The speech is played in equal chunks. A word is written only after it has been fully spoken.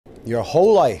Your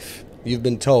whole life, you've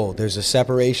been told there's a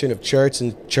separation of church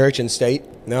and state.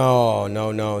 No,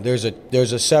 no, no. There's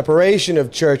a separation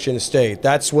of church and state.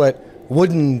 That's what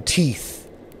Wooden Teeth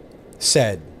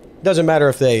said. Doesn't matter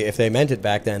if they meant it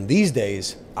back then. These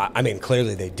days, I mean,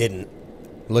 clearly they didn't.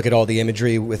 Look at all the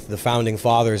imagery with the founding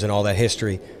fathers and all that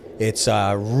history. It's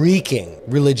reeking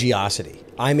religiosity.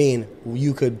 I mean,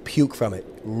 you could puke from it.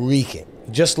 Reeking.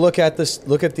 Just look at this.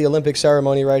 Look at the Olympic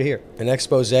ceremony right here. An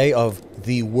expose of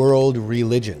the world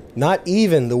religion. Not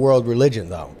even the world religion,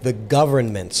 though. The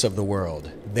governments of the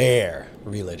world. Their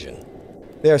religion.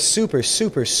 They're super,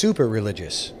 super, super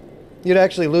religious. You'd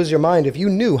actually lose your mind. If you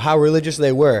knew how religious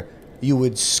they were, you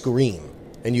would scream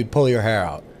and you'd pull your hair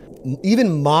out.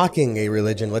 Even mocking a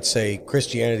religion, let's say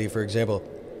Christianity, for example,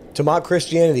 to mock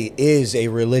Christianity is a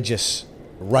religious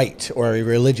rite or a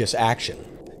religious action.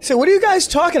 So what are you guys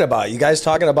talking about? You guys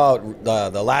talking about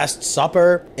the Last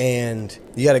Supper and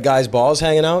you had a guy's balls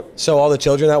hanging out? So all the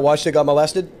children that watched it got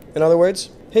molested, in other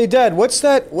words? Hey, Dad, what's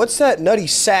that nutty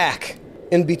sack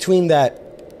in between that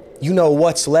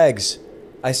you-know-what's legs?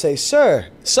 I say, sir,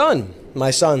 son,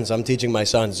 my sons, I'm teaching my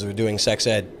sons, we're doing sex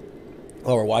ed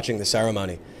while we're watching the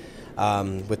ceremony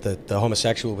with the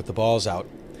homosexual with the balls out.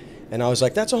 And I was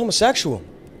like, that's a homosexual.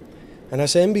 And I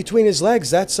say, in between his legs,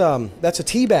 that's a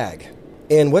tea bag.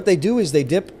 And what they do is they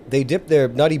dip their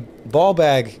nutty ball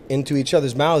bag into each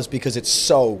other's mouths because it's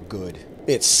so good.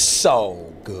 It's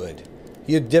so good.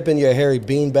 You dip in your hairy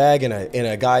bean bag in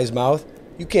a guy's mouth,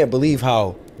 you can't believe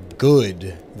how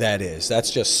good that is. That's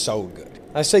just so good.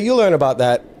 I say, you'll learn about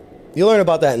that. You'll learn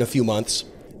about that in a few months.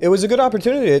 It was a good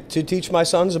opportunity to teach my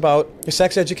sons about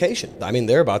sex education. I mean,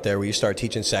 they're about there where you start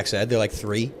teaching sex ed. They're like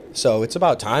 3. So it's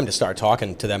about time to start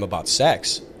talking to them about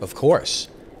sex, of course.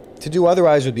 To do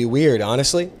otherwise would be weird,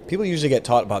 honestly. People usually get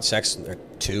taught about sex when they're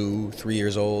 2, 3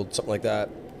 years old, something like that.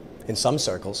 In some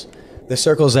circles. The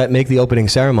circles that make the opening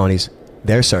ceremonies,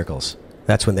 they're circles.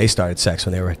 That's when they started sex,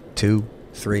 when they were 2,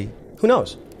 3. Who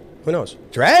knows? Who knows?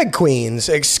 Drag queens?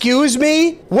 Excuse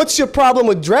me? What's your problem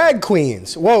with drag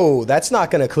queens? Whoa, that's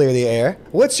not gonna clear the air.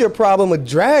 What's your problem with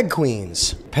drag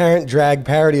queens? Parent drag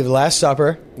parody of The Last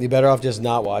Supper. You're better off just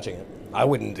not watching it. I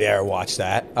wouldn't dare watch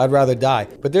that. I'd rather die.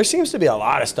 But there seems to be a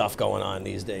lot of stuff going on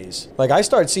these days. Like, I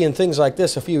started seeing things like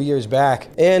this a few years back,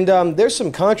 and there's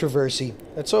some controversy.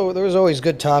 So there was always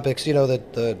good topics, you know,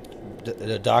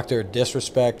 the doctor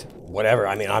disrespect, whatever.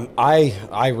 I mean,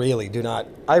 I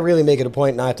really make it a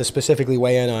point not to specifically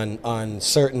weigh in on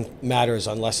certain matters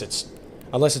unless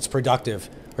it's productive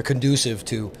or conducive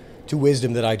to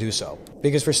wisdom that I do so.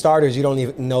 Because for starters, you don't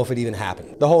even know if it even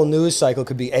happened. The whole news cycle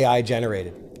could be AI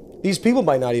generated. These people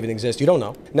might not even exist. You don't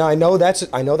know. Now I know that's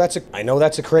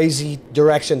a crazy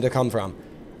direction to come from.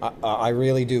 I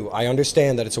really do. I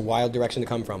understand that it's a wild direction to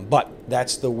come from, but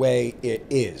that's the way it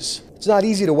is. It's not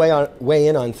easy to weigh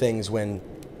in on things when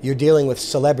you're dealing with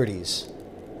celebrities.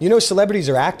 You know celebrities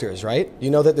are actors, right?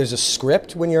 You know that there's a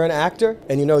script when you're an actor,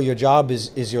 and you know your job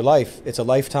is your life. It's a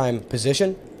lifetime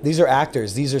position. These are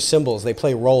actors. These are symbols. They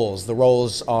play roles. The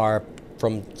roles are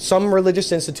from some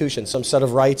religious institution, some set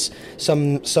of rites,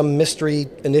 some mystery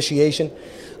initiation.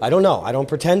 I don't know. I don't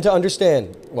pretend to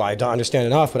understand. Well, I don't understand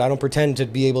enough, but I don't pretend to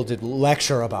be able to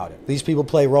lecture about it. These people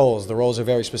play roles. The roles are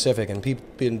very specific, and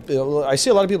I see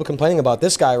a lot of people complaining about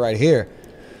this guy right here.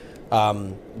 I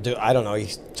don't know,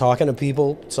 he's talking to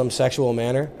people some sexual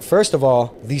manner. First of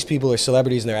all, these people are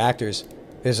celebrities and they're actors.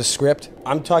 There's a script.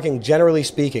 I'm talking generally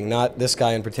speaking, not this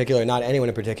guy in particular, not anyone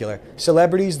in particular.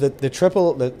 Celebrities,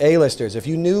 the A-listers, if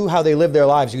you knew how they live their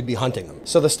lives, you'd be hunting them.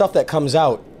 So the stuff that comes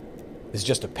out is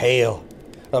just a pale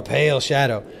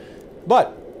shadow.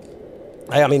 But,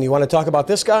 I mean, you want to talk about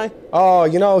this guy? Oh,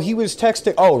 you know, he was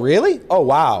texting. Oh, really? Oh,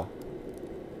 wow.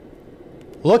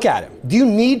 Look at him. Do you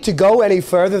need to go any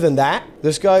further than that?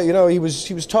 This guy, you know, he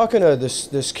was talking to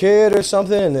this kid or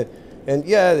something, and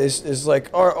yeah, is like,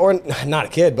 or not a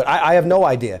kid, but I have no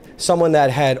idea. Someone that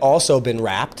had also been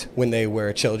raped when they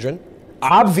were children.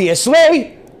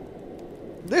 Obviously,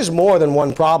 there's more than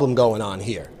one problem going on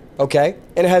here, okay?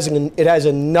 And it has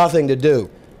nothing to do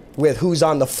with who's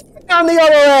on the other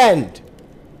end.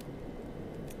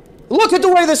 Look at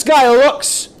the way this guy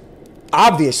looks.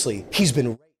 Obviously, he's been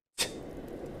raped.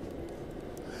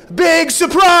 Big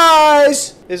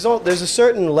surprise! There's a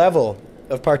certain level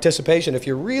of participation if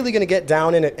you're really going to get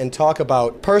down in it and talk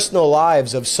about personal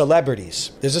lives of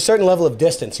celebrities. There's a certain level of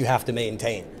distance you have to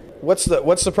maintain. What's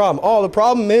the problem? Oh, the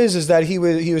problem is that he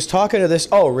was talking to this.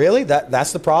 Oh, really?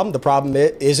 That's the problem? The problem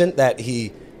isn't that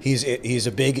he's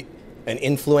an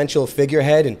influential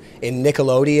figurehead in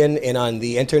Nickelodeon and on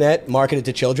the internet marketed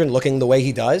to children looking the way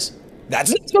he does?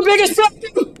 That's not the biggest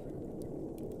problem!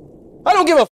 I don't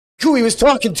give a who he was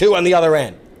talking to on the other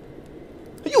end.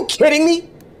 Are you kidding me?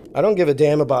 I don't give a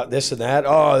damn about this and that.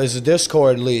 Oh, there's a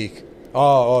Discord leak.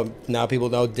 Oh, now people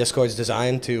know Discord's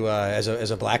designed to as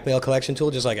a blackmail collection tool,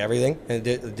 just like everything. And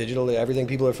digital everything,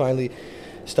 people are finally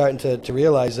starting to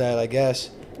realize that, I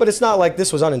guess. But it's not like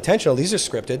this was unintentional. These are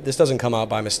scripted. This doesn't come out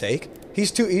by mistake.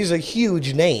 He's a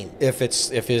huge name if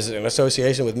he's in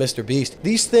association with Mr. Beast.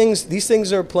 These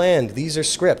things are planned. These are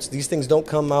scripts. These things don't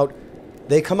come out.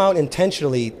 They come out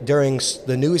intentionally during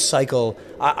the news cycle.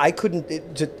 I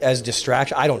couldn't, as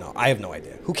distraction. I don't know. I have no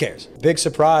idea. Who cares? Big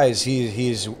surprise.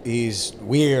 He's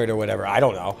weird or whatever. I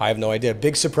don't know. I have no idea.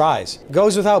 Big surprise.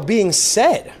 Goes without being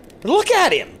said. Look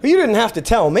at him. You didn't have to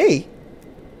tell me.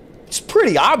 It's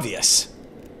pretty obvious.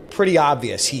 Pretty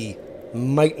obvious he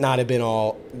might not have been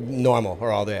all normal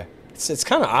or all there. It's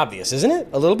kind of obvious, isn't it?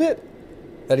 A little bit?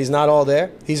 That he's not all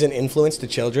there. He's an influence to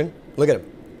children. Look at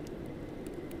him.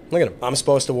 Look at him. I'm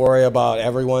supposed to worry about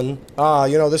everyone.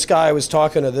 You know, this guy was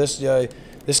talking to this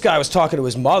guy was talking to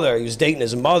his mother. He was dating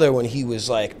his mother when he was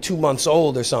like 2 months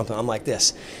old or something. I'm like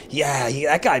this. Yeah,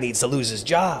 that guy needs to lose his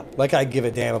job. Like I give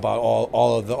a damn about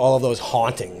all of those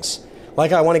hauntings.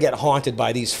 Like I want to get haunted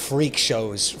by these freak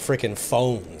shows, freaking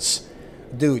phones.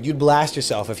 Dude, you'd blast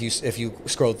yourself if you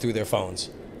scrolled through their phones.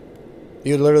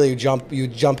 You'd literally jump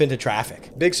into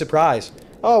traffic. Big surprise.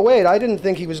 Oh wait, I didn't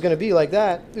think he was gonna be like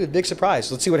that. Dude, big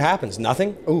surprise. Let's see what happens.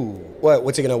 Nothing? Ooh.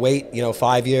 What's he gonna wait,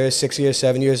 5 years, 6 years,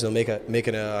 7 years, and he'll make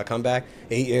a comeback?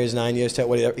 8 years, 9 years, 10,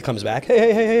 whatever, he comes back.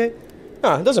 Hey.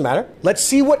 No, it doesn't matter. Let's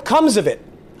see what comes of it.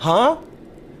 Huh?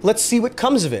 Let's see what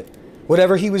comes of it.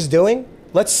 Whatever he was doing,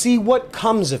 let's see what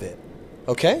comes of it.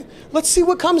 Okay? Let's see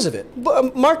what comes of it.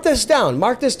 Mark this down.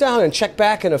 Mark this down and check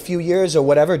back in a few years or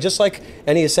whatever, just like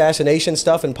any assassination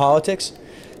stuff in politics.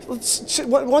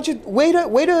 Why don't you wait to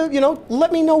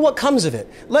let me know what comes of it.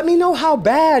 Let me know how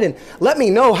bad and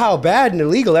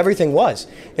illegal everything was.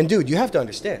 And dude, you have to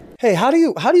understand. Hey, how do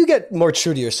you get more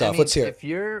true to yourself? Let's hear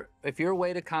it. If your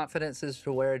way to confidence is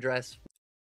to wear a dress,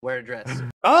 wear a dress.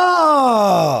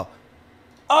 Oh,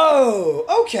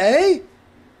 okay.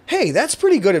 Hey, that's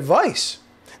pretty good advice.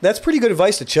 That's pretty good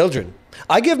advice to children.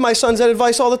 I give my sons that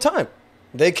advice all the time.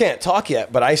 They can't talk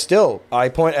yet, but I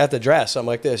point at the dress. I'm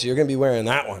like this, you're gonna be wearing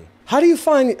that one. How do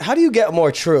you get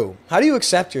more true? How do you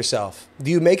accept yourself?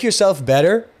 Do you make yourself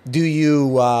better? Do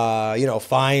you,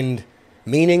 find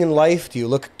meaning in life? Do you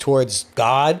look towards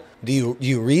God? Do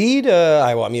you read?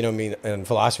 In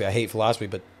philosophy, I hate philosophy,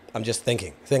 but I'm just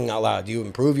thinking out loud. Do you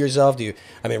improve yourself? Read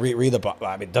the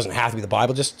Bible? It doesn't have to be the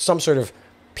Bible, just some sort of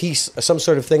piece, some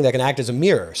sort of thing that can act as a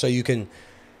mirror so you can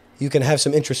have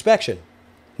some introspection.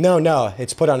 No,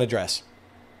 it's put on a dress.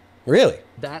 Really?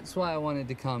 That's why I wanted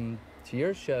to come to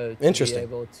your show to be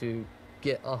able to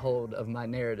get a hold of my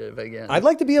narrative again. I'd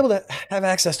like to be able to have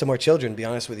access to more children, to be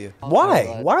honest with you.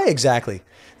 Why? Why exactly?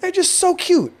 They're just so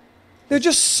cute. They're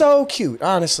just so cute,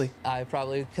 honestly. I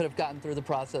probably could have gotten through the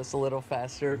process a little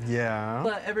faster. Yeah.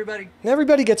 But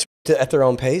everybody gets at their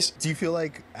own pace. Do you feel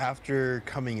like after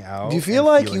coming out, do you feel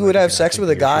like you would have sex with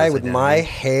a guy with my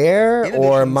hair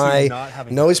or my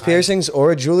nose piercings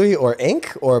or jewelry or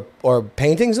ink or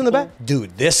paintings in the back?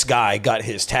 Dude, this guy got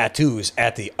his tattoos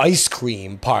at the ice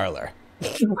cream parlor.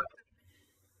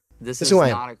 This is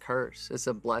not a curse. It's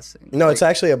a blessing. No, it's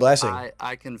actually a blessing.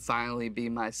 I can finally be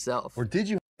myself. Or did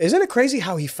you? Isn't it crazy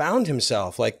how he found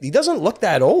himself? Like, he doesn't look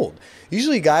that old.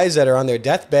 Usually guys that are on their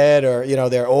deathbed or,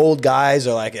 they're old guys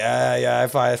are like, yeah,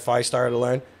 if I started to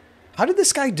learn. How did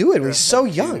this guy do it when he's so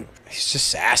young? He's just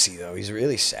sassy, though. He's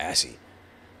really sassy,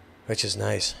 which is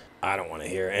nice. I don't want to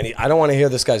hear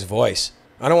this guy's voice.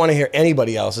 I don't want to hear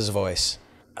anybody else's voice.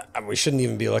 We shouldn't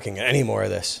even be looking at any more of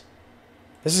this.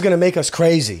 This is going to make us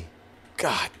crazy.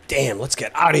 God damn, let's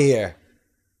get out of here.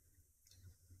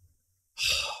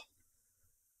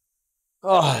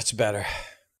 Oh, that's better.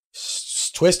 It's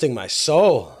twisting my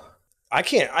soul. I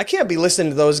can't be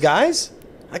listening to those guys.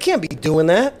 I can't be doing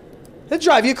that. That'd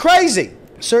drive you crazy.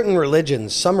 Some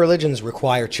religions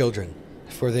require children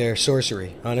for their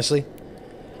sorcery, honestly.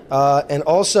 And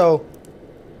also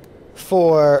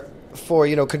for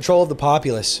control of the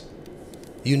populace,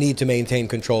 you need to maintain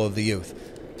control of the youth.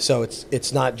 So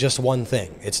it's not just one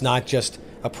thing. It's not just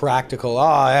a practical,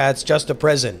 it's just a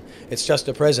prison. It's just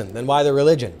a prison. Then why the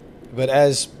religion? But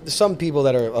as some people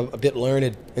that are a bit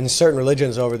learned in certain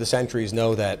religions over the centuries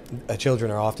know that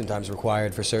children are oftentimes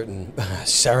required for certain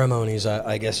ceremonies,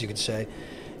 I guess you could say.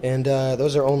 And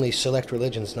those are only select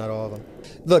religions, not all of them.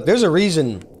 Look, there's a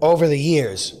reason over the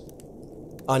years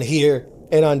on here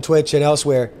and on Twitch and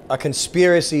elsewhere, a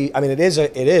conspiracy, it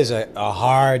is a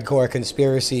hardcore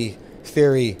conspiracy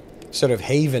theory sort of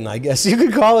haven, I guess you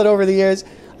could call it, over the years,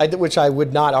 which I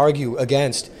would not argue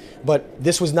against. But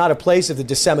this was not a place of the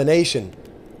dissemination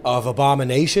of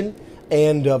abomination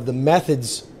and of the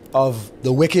methods of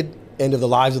the wicked and of the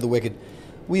lives of the wicked.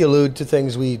 We allude to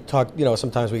things, we talk,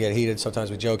 sometimes we get heated,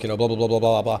 sometimes we joke, blah, blah, blah, blah,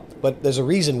 blah, blah. But there's a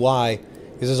reason why,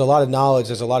 because there's a lot of knowledge,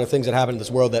 there's a lot of things that happen in this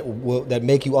world that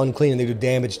make you unclean and they do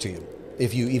damage to you,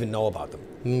 if you even know about them.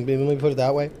 Let me put it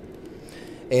that way.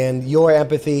 And your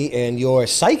empathy and your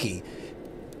psyche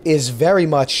is very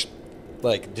much,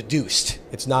 like, deduced.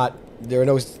 It's not, there are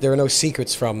no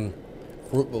secrets from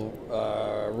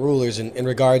rulers in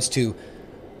regards to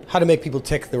how to make people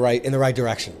tick in the right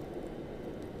direction.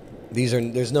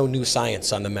 There's no new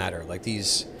science on the matter. Like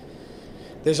there's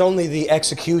only the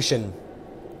execution,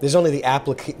 there's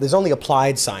only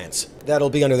applied science that'll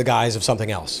be under the guise of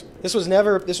something else. This was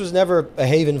never a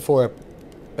haven for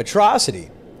atrocity,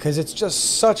 because it's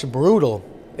just such brutal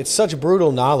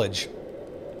knowledge,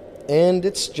 and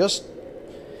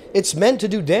it's meant to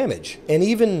do damage. And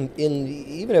even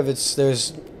if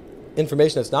there's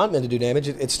information that's not meant to do damage,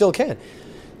 it still can.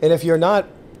 And if you're not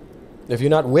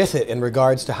with it in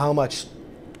regards to how much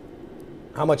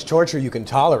torture you can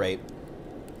tolerate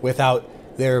without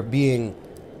there being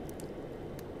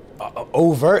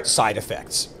overt side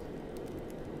effects,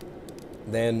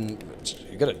 then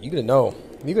you're gonna know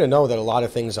that a lot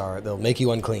of things they'll make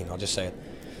you unclean. I'll just say it.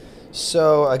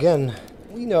 So again,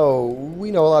 we know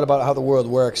a lot about how the world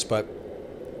works, but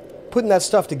putting that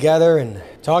stuff together and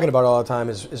talking about it all the time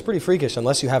is pretty freakish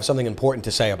unless you have something important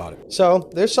to say about it. So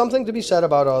there's something to be said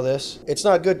about all this. It's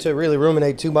not good to really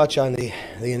ruminate too much on the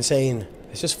insane.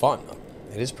 It's just fun.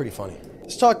 It is pretty funny.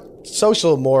 Let's talk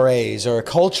social mores or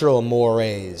cultural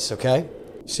mores, okay?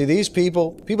 See, these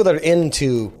people that are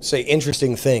into, say,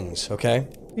 interesting things, okay?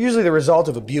 Usually the result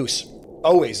of abuse.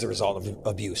 Always the result of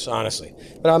abuse, honestly.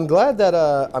 But I'm glad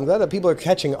that people are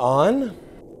catching on.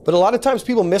 But a lot of times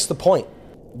people miss the point.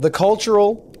 The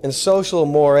cultural and social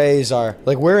mores are,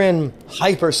 like, we're in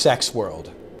hyper-sex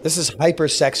world. This is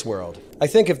hyper-sex world. I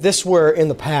think if this were in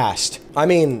the past, I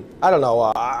mean, I don't know,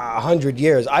 100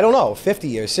 years, I don't know, 50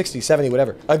 years, 60, 70,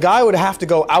 whatever, a guy would have to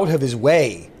go out of his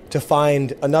way to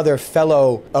find another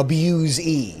fellow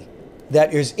abusee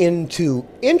that is into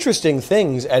interesting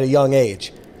things at a young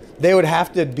age. They would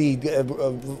have to be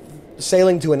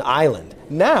sailing to an island.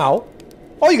 Now,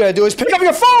 all you gotta do is pick up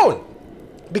your phone!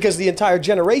 Because the entire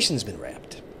generation's been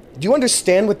wrapped. Do you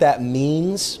understand what that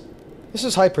means? This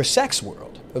is hyper-sex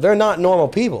world. They're not normal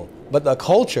people, but the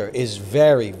culture is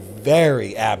very,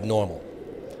 very abnormal.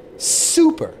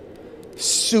 Super,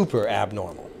 super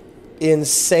abnormal.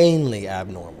 Insanely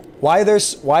abnormal. Why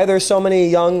there's so many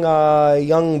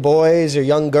young boys or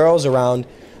young girls around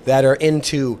that are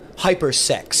into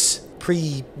hyper-sex?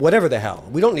 Whatever the hell.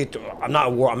 We don't need to, I'm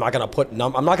not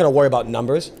gonna worry about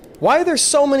numbers. Why are there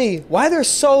so many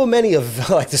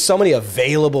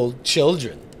available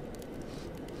children?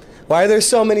 Why are there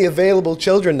so many available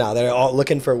children now that are all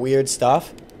looking for weird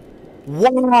stuff? Why?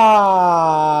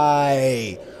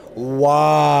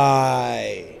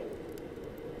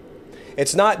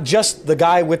 It's not just the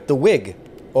guy with the wig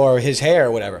or his hair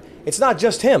or whatever. It's not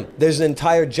just him. There's an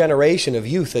entire generation of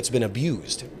youth that's been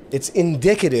abused. It's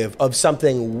indicative of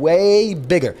something way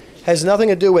bigger. Has nothing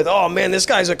to do with, oh man, this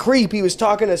guy's a creep. He was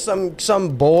talking to some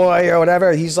boy or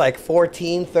whatever. He's like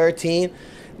 14, 13.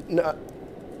 No.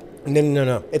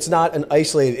 It's not an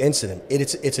isolated incident.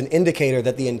 It's an indicator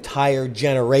that the entire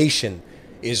generation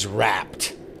is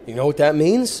wrapped. You know what that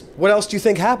means? What else do you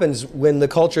think happens when the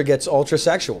culture gets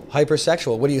ultrasexual,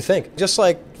 hypersexual? What do you think? Just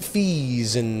like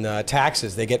fees and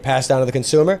taxes, they get passed down to the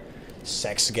consumer.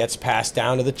 Sex gets passed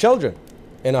down to the children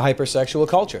in a hypersexual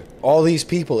culture. All these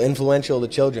people influential to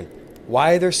children.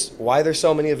 Why are there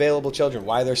so many available children?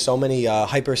 Why are there so many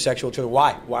hypersexual children?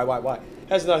 Why?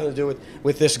 Has nothing to do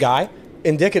with this guy.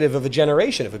 Indicative of a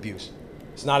generation of abuse.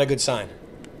 It's not a good sign,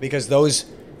 because that's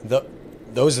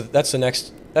the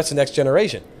next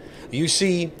generation. You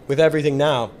see, with everything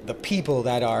now, the people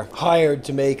that are hired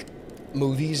to make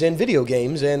movies and video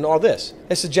games and all this.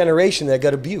 It's a generation that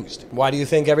got abused. Why do you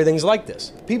think everything's like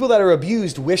this? People that are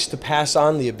abused wish to pass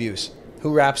on the abuse.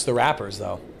 Who raps the rappers,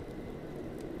 though?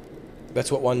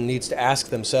 That's what one needs to ask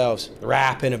themselves.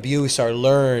 Rap and abuse are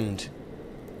learned.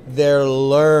 They're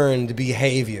learned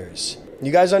behaviors.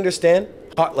 You guys understand?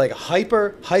 Like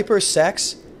hyper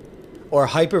sex or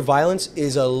hyper violence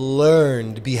is a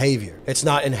learned behavior. It's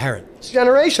not inherent. It's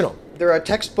generational. There are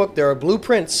textbooks, there are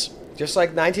blueprints, just like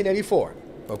 1984,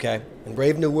 okay? In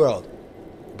Brave New World.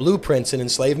 Blueprints in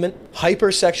enslavement.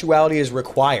 Hypersexuality is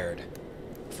required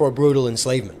for brutal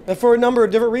enslavement. And for a number of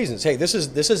different reasons. Hey, this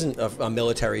isn't a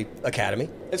military academy.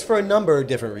 It's for a number of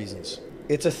different reasons.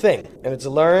 It's a thing, and it's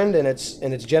learned, and it's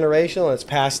generational, and it's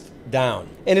passed down.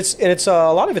 And it's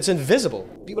a lot of it's invisible.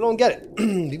 People don't get it.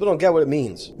 People don't get what it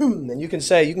means. And you can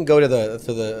go to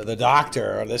the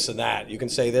doctor or this and that. You can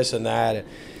say this and that.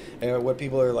 And what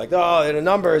people are like, oh, the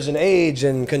numbers and age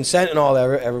and consent and all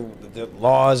that, the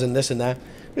laws and this and that.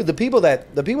 Dude, the people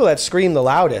that scream the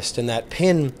loudest and that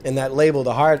pin and that label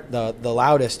the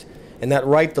loudest and that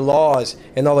write the laws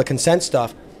and all the consent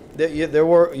stuff.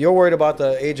 You're worried about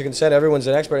the age of consent. Everyone's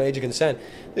an expert on age of consent.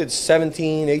 It's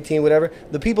 17, 18, whatever.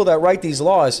 The people that write these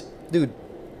laws, dude,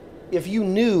 if you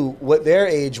knew what their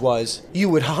age was, you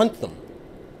would hunt them.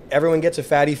 Everyone gets a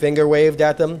fatty finger waved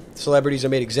at them. Celebrities are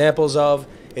made examples of.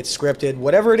 It's scripted.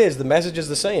 Whatever it is, the message is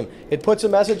the same. It puts a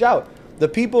message out. The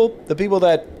people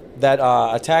that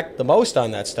attack the most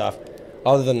on that stuff,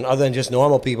 other than just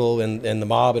normal people and the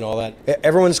mob and all that.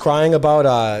 Everyone's crying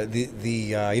about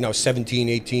the 17,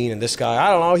 18, and this guy,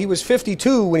 I don't know, he was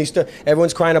 52 when he started.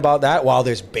 Everyone's crying about that while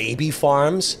there's baby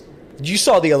farms. You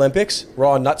saw the Olympics,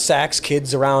 raw nutsacks,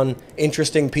 kids around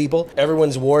interesting people.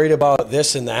 Everyone's worried about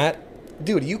this and that.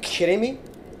 Dude, are you kidding me?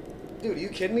 Dude, are you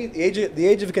kidding me? The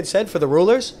age of consent for the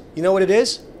rulers, you know what it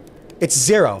is? It's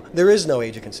 0. There is no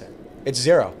age of consent. It's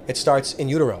 0. It starts in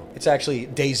utero. It's actually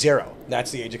day 0. That's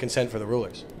the age of consent for the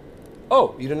rulers.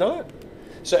 Oh, you didn't know that?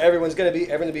 So everyone's gonna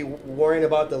be worrying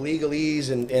about the legalese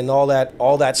and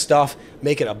all that stuff,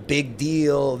 make it a big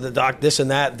deal. The doc this and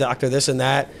that, doctor this and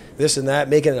that,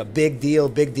 making it a big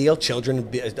deal. Children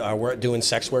are doing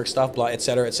sex work stuff, blah, et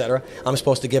cetera. I'm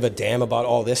supposed to give a damn about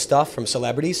all this stuff from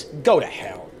celebrities? Go to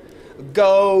hell.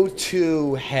 Go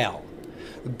to hell.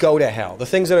 Go to hell. The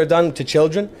things that are done to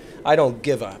children, I don't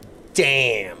give a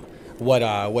damn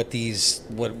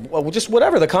just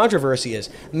whatever the controversy is,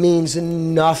 means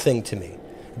nothing to me.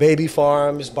 Baby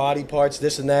farms, body parts,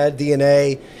 this and that,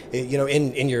 DNA,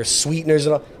 in your sweeteners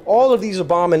and all of these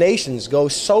abominations go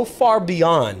so far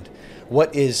beyond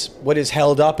what is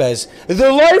held up as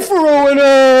the life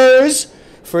ruiners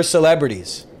for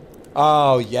celebrities.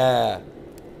 Oh yeah.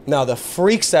 Now the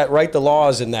freaks that write the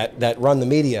laws and that run the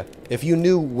media, if you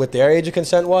knew what their age of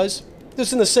consent was,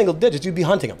 just in the single digits, you'd be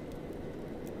hunting them.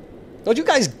 Don't you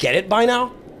guys get it by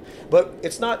now? But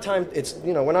it's not time.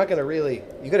 We're not going to really.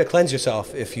 You got to cleanse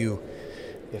yourself if you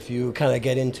kind of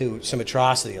get into some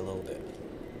atrocity a little bit.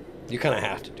 You kind of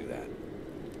have to do that.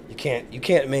 You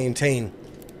can't maintain.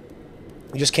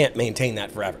 You just can't maintain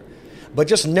that forever. But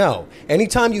just know,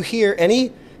 anytime you hear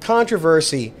any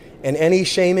controversy and any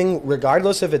shaming,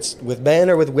 regardless if it's with men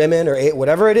or with women or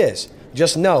whatever it is,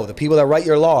 just know the people that write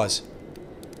your laws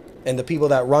and the people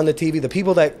that run the TV, the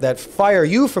people that fire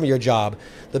you from your job,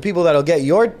 the people that'll get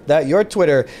your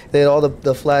Twitter, all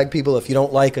the flag people if you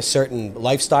don't like a certain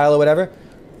lifestyle or whatever,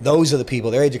 those are the people,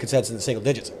 their age of consent's in the single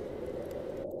digits.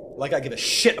 Like I give a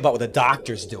shit about what the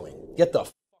doctor's doing. Get the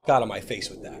fuck out of my face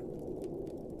with that.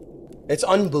 It's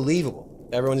unbelievable.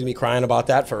 Everyone's gonna be crying about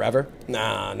that forever.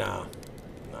 Nah.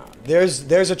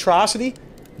 There's atrocity,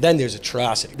 then there's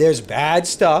atrocity. There's bad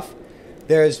stuff,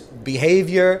 there's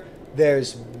behavior,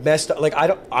 there's messed up. Like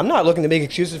I'm not looking to make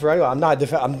excuses for anyone.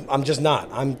 I'm just not.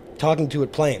 I'm talking to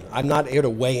it plain. I'm not here to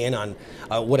weigh in on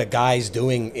what a guy's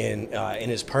doing in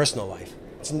his personal life.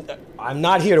 I'm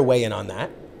not here to weigh in on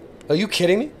that. Are you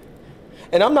kidding me?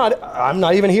 And I'm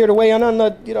not even here to weigh in on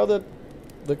the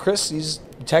Chris. He's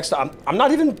text. I'm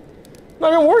not even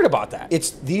worried about that.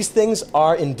 These things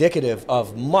are indicative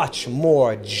of much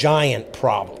more giant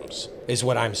problems, is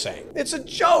what I'm saying. It's a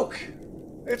joke.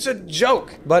 It's a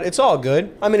joke, but it's all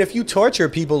good. I mean, if you torture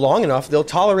people long enough, they'll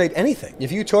tolerate anything.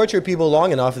 If you torture people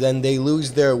long enough, then they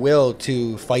lose their will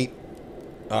to fight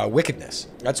wickedness.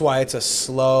 That's why it's a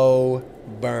slow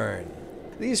burn.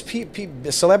 These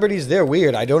celebrities, they're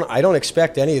weird. I don't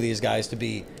expect any of these guys to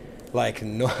be like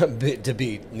normal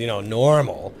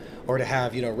or to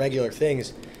have regular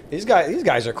things. These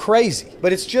guys are crazy.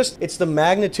 But it's the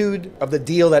magnitude of the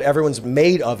deal that everyone's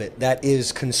made of it that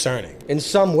is concerning in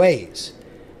some ways.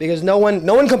 Because no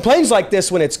one complains like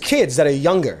this when it's kids that are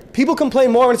younger. People complain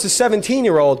more when it's a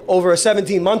 17-year-old over a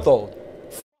 17-month-old.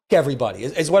 F everybody,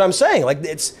 is what I'm saying. Like,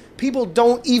 people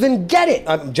don't even get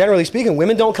it. Generally speaking,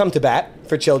 women don't come to bat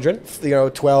for children.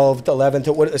 12 to 11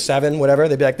 to 7, whatever.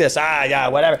 They'd be like this, yeah,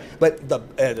 whatever. But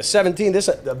the 17, this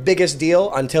is the biggest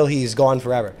deal until he's gone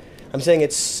forever. I'm saying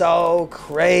it's so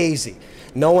crazy.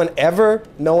 No one ever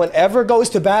goes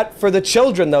to bat for the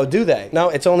children, though, do they? No,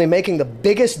 it's only making the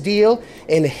biggest deal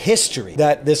in history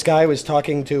that this guy was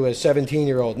talking to a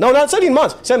 17-year-old. No, not 17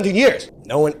 months, 17 years.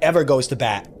 No one ever goes to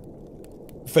bat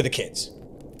for the kids.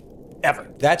 Ever.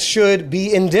 That should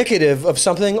be indicative of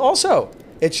something also.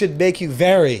 It should make you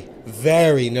very,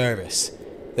 very nervous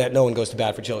that no one goes to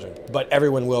bat for children, but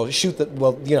everyone will shoot the,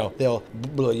 well, you know,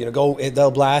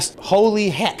 they'll blast holy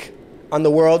heck on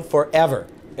the world forever.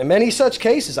 In many such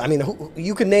cases, I mean,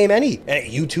 you can name any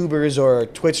YouTubers or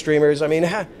Twitch streamers. I mean,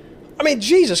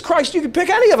 Jesus Christ, you could pick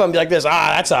any of them. Be like this,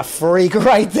 that's a freak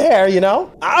right there, you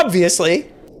know?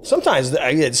 Obviously. Sometimes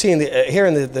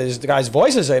hearing the guys'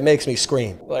 voices, it makes me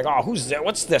scream. Like, oh, who's that?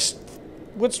 What's this?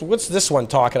 What's this one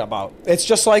talking about? It's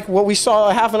just like what we saw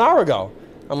a half an hour ago.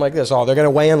 I'm like this, oh, they're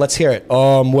gonna weigh in, let's hear it.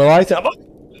 Well, I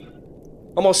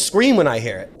almost scream when I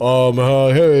hear it.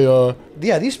 Hey,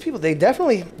 yeah, these people, they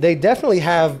definitely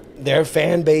have their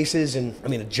fan bases, and I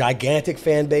mean, gigantic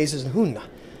fan bases, and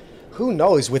who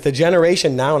knows, with the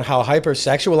generation now and how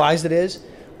hypersexualized it is.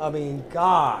 I mean,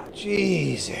 God,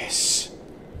 Jesus.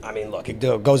 I mean, look, it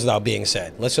goes without being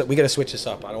said. We gotta switch this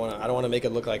up. I don't want to make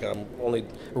it look like I'm only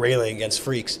railing against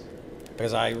freaks,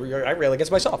 because I rail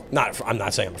against myself. I'm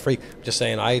not saying I'm a freak. I'm just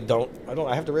saying I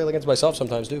have to rail against myself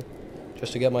sometimes too,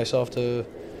 just to get myself to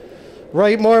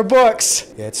write more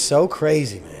books. It's so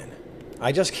crazy, man.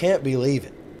 I just can't believe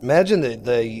it. Imagine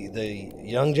the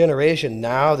young generation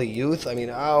now, the youth. I mean,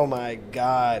 oh my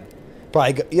God.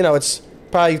 Probably, you know, it's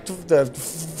probably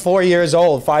 4 years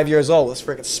old, 5 years old. This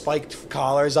freaking spiked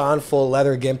collars on, full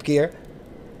leather gimp gear.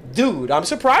 Dude, I'm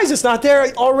surprised it's not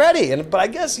there already. But I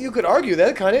guess you could argue that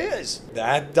it kind of is.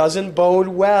 That doesn't bode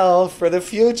well for the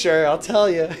future, I'll tell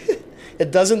you.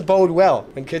 It doesn't bode well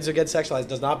when kids are getting sexualized. It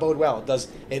does not bode well.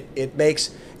 It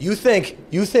makes you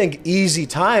think easy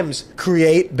times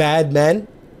create bad men.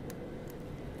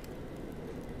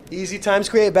 Easy times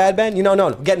create bad men? You know,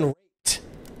 no, getting raped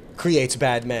creates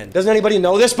bad men. Doesn't anybody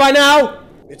know this by now?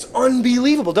 It's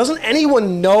unbelievable. Doesn't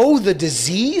anyone know the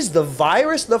disease, the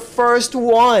virus? The first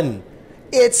one.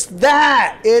 It's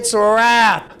that. It's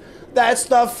rap. That's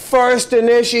the first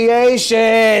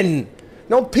initiation.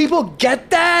 No, people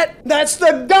get that? That's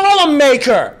the golem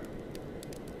maker.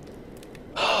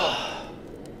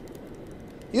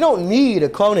 You don't need a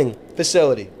cloning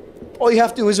facility. All you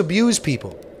have to do is abuse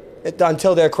people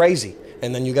until they're crazy,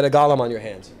 and then you get a golem on your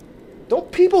hands.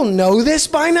 Don't people know this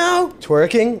by now?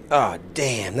 Twerking? Oh,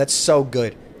 damn, that's so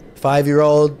good.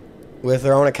 5-year-old with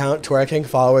their own account twerking.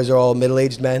 Followers are all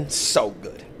middle-aged men. So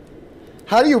good.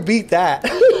 How do you beat that?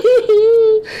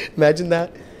 Imagine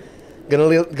that.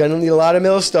 Gonna need a lot of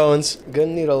millstones.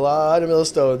 Gonna need a lot of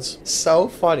millstones. So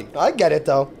funny. I get it,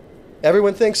 though.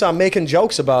 Everyone thinks I'm making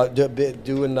jokes about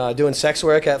doing sex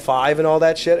work at 5 and all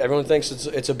that shit. Everyone thinks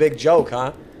it's a big joke,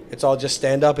 huh? It's all just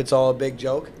stand-up. It's all a big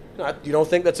joke. You don't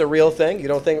think that's a real thing? You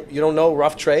don't know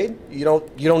rough trade? You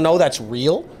don't know that's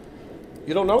real?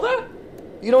 You don't know that?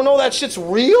 You don't know that shit's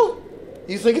real?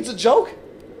 You think it's a joke?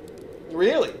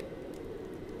 Really?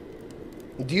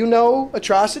 Do you know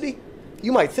atrocity?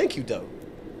 You might think you do,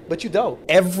 but you don't.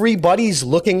 Everybody's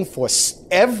looking for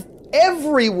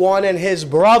everyone and his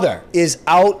brother is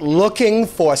out looking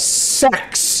for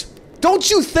sex. Don't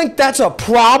you think that's a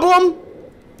problem?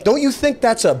 Don't you think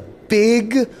that's a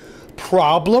big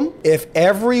problem? If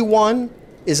everyone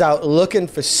is out looking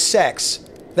for sex,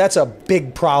 that's a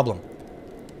big problem.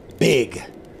 Big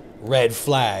red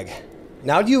flag.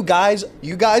 Now do you guys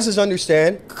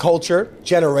understand culture,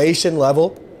 generation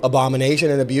level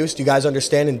abomination and abuse? Do you guys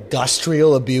understand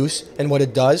industrial abuse and what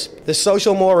it does? The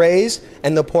social mores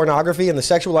and the pornography and the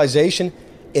sexualization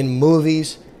in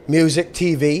movies, music,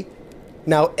 TV.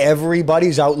 Now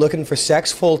everybody's out looking for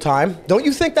sex full time. Don't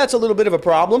you think that's a little bit of a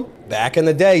problem? Back in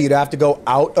the day, you'd have to go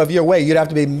out of your way. You'd have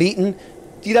to be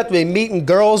meeting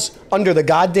girls under the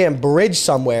goddamn bridge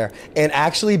somewhere and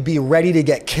actually be ready to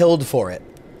get killed for it.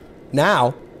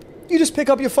 Now, you just pick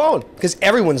up your phone because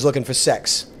everyone's looking for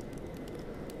sex.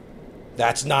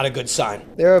 That's not a good sign.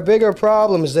 There are bigger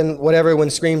problems than what everyone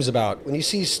screams about. When you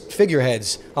see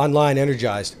figureheads online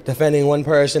energized, defending one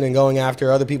person and going after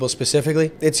other people specifically,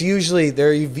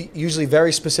 they're usually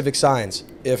very specific signs.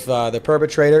 If the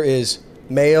perpetrator is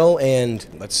male and,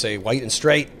 let's say, white and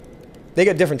straight, they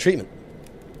get different treatment.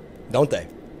 Don't they?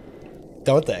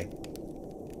 Don't they?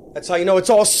 That's how you know it's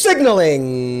all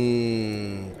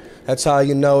signaling. That's how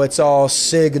you know it's all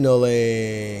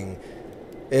signaling.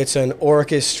 It's an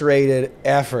orchestrated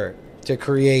effort to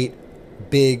create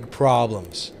big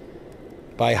problems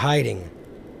by hiding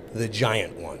the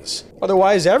giant ones.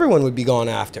 Otherwise, everyone would be gone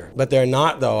after. But they're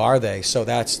not, though, are they? So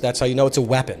that's how you know it's a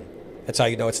weapon. That's how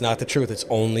you know it's not the truth. It's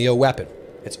only a weapon.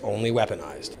 It's only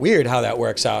weaponized. Weird how that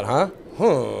works out, huh?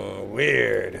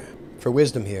 Weird. For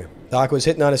wisdom here. Doc was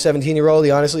hitting on a 17-year-old.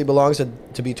 He honestly belongs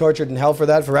to be tortured in hell for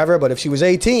that forever. But if she was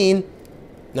 18...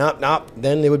 Nah,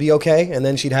 then it would be okay, and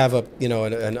then she'd have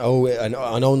an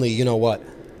only, you know what.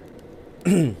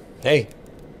 Hey,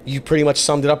 you pretty much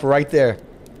summed it up right there.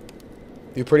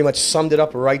 You pretty much summed it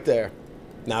up right there.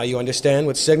 Now you understand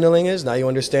what signaling is. Now you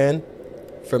understand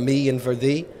for me and for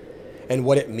thee, and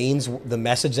what it means, the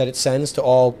message that it sends to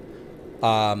all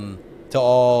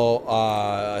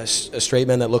straight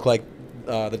men that look like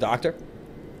the doctor.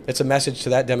 It's a message to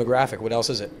that demographic. What else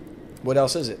is it? What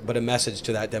else is it but a message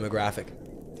to that demographic?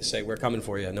 To say, we're coming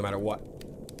for you no matter what.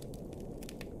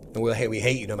 And we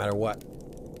hate you no matter what.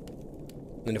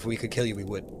 And if we could kill you, we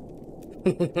would.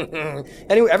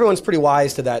 Anyway, everyone's pretty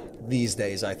wise to that these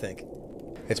days, I think.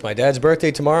 It's my dad's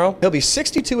birthday tomorrow. He'll be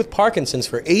 62 with Parkinson's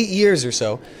for 8 years or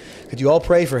so. Could you all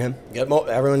pray for him?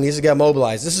 Everyone needs to get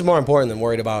mobilized. This is more important than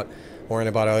worrying about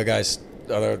other guys,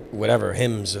 other whatever,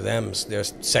 hims or thems, their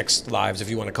sex lives, if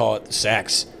you want to call it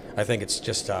sex. I think it's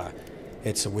just,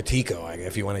 it's a wetiko,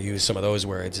 if you want to use some of those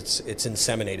words. It's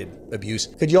inseminated abuse.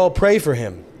 Could you all pray for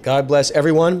him? God bless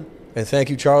everyone, and thank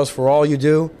you, Charles, for all you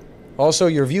do. Also,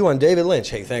 your view on David Lynch.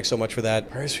 Hey, thanks so much for that.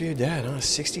 Prayers for your dad, huh?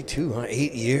 62, huh?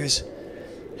 8 years.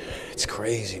 It's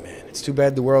crazy, man. It's too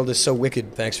bad the world is so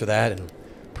wicked. Thanks for that, and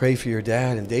pray for your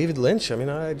dad. And David Lynch, I mean,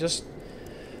 I don't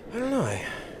know. I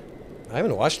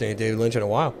haven't watched any David Lynch in a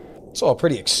while. It's all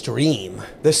pretty extreme.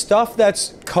 The stuff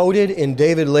that's coded in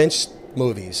David Lynch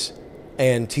movies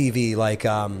and TV, like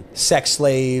sex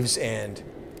slaves and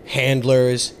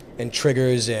handlers and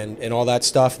triggers and all that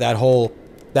stuff, that whole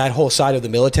side of the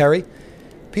military,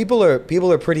 people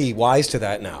are pretty wise to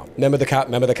that now. Remember the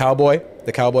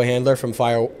cowboy handler from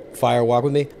Fire Walk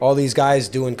With Me? All these guys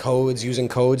doing codes, using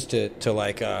codes to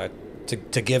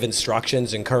give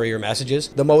instructions and courier messages.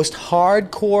 The most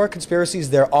hardcore conspiracies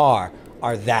there are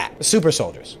that. Super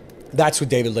soldiers. That's what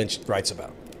David Lynch writes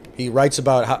about. He writes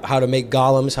about how to make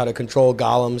golems, how to control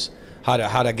golems, how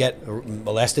to get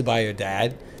molested by your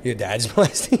dad. Your dad's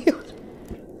molesting you.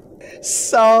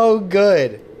 So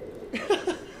good.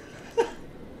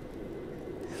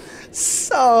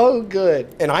 So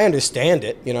good. And I understand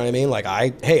it, you know what I mean? Like,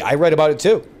 I read about it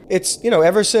too. It's,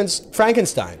 ever since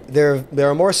Frankenstein, there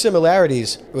are more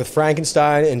similarities with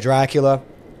Frankenstein and Dracula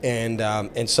and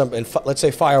let's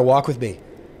say Fire Walk With Me.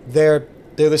 They're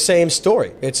the same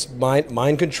story. It's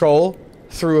mind control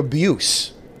through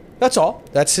abuse. That's all.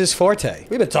 That's his forte.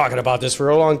 We've been talking about this for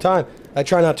a long time. I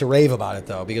try not to rave about it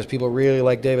though, because people really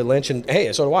like David Lynch, and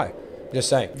hey, so do I. Just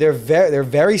saying. They're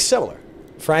very similar.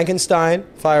 Frankenstein,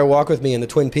 Fire Walk With Me, and the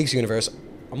Twin Peaks universe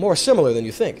are more similar than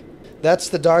you think. That's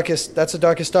the darkest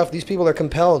stuff. These people are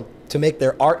compelled to make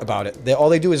their art about it. All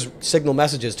they do is signal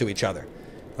messages to each other.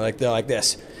 They're like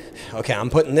this. Okay, I'm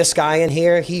putting this guy in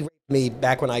here. He raped me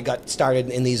back when I got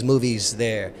started in these movies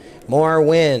there. More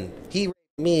wind. He raped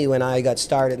me when I got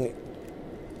started.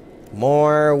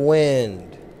 More wind.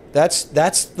 That's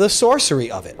the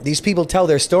sorcery of it. These people tell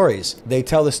their stories. They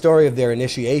tell the story of their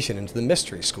initiation into the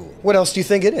mystery school. What else do you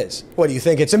think it is? What, do you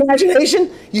think it's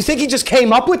imagination? You think he just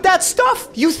came up with that stuff?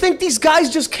 You think these guys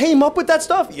just came up with that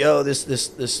stuff? Yo, he's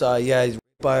raped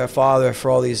by our father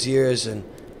for all these years, and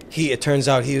it turns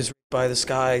out he was raped by this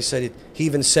guy. He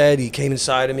even said he came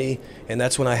inside of me, and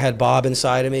that's when I had Bob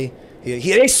inside of me.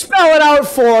 They spell it out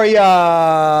for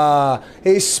ya.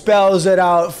 He spells it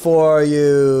out for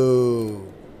you.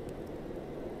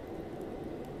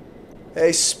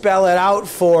 They spell it out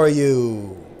for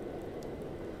you.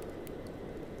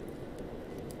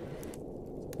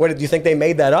 What, do you think they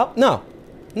made that up? No.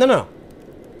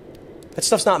 That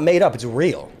stuff's not made up. It's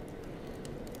real.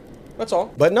 That's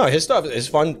all. But no, his stuff is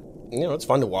fun. It's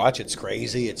fun to watch. It's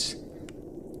crazy. It's,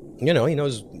 he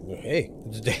knows, hey,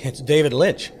 it's David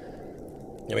Lynch.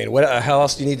 I mean, what the hell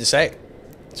else do you need to say?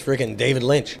 It's freaking David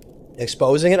Lynch.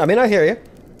 Exposing it? I mean, I hear you.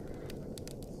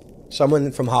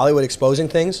 Someone from Hollywood exposing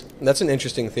things? That's an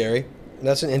interesting theory.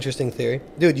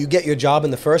 Dude, you get your job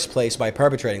in the first place by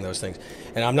perpetrating those things.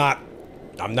 And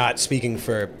I'm not speaking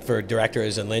for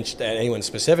directors and Lynch, anyone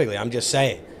specifically. I'm just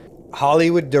saying.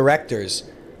 Hollywood directors,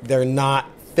 they're not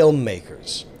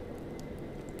filmmakers.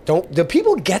 Do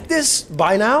people get this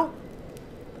by now?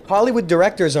 Hollywood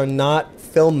directors are not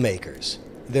filmmakers.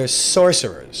 They're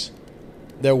sorcerers.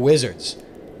 They're wizards.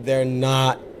 They're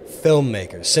not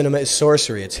filmmakers. Cinema is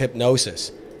sorcery. It's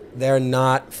hypnosis. They're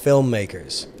not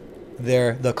filmmakers.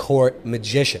 They're the court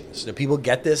magicians. Do people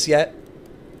get this yet?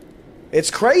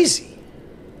 It's crazy.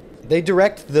 They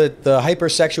direct the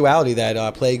hypersexuality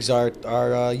that plagues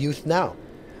our youth now.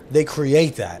 They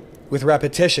create that with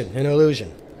repetition and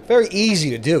illusion. Very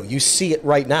easy to do. You see it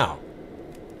right now.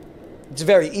 It's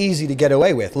very easy to get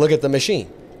away with. Look at the machine.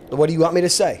 What do you want me to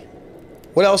say?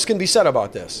 What else can be said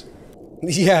about this?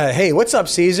 Yeah, hey, what's up,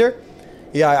 Caesar?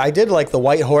 Yeah, I did like the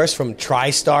white horse from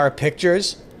TriStar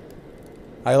Pictures.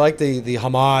 I like the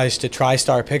homage to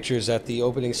TriStar Pictures at the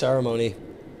opening ceremony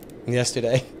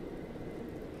yesterday.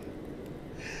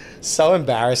 So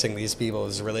embarrassing, these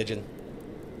people's religion.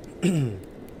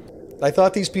 I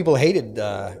thought these people hated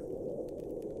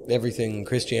everything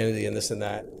Christianity and this and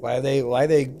that. Why are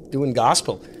they doing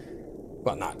gospel?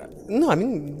 Well, no, I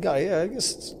mean, yeah, I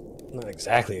guess it's not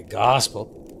exactly a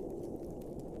gospel.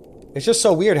 It's just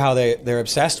so weird how they're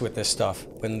obsessed with this stuff.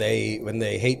 When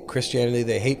they hate Christianity,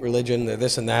 they hate religion, they're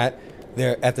this and that.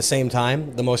 They're at the same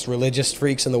time the most religious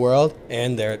freaks in the world,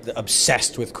 and they're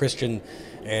obsessed with Christian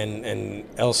and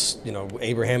else, you know,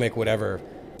 Abrahamic, whatever.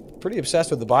 Pretty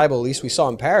obsessed with the Bible. At least we saw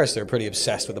in Paris they're pretty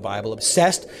obsessed with the Bible.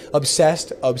 Obsessed,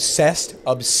 obsessed, obsessed,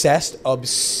 obsessed,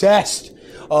 obsessed,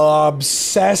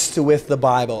 obsessed with the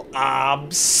Bible.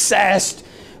 Obsessed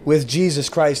with Jesus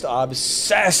Christ.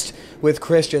 Obsessed with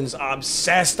Christians.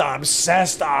 Obsessed,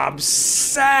 obsessed,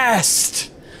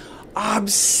 obsessed.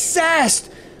 Obsessed.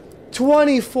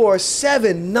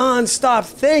 24/7 non-stop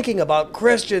thinking about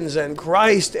Christians and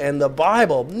Christ and the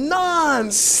Bible.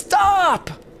 Non-stop.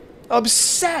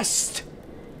 Obsessed.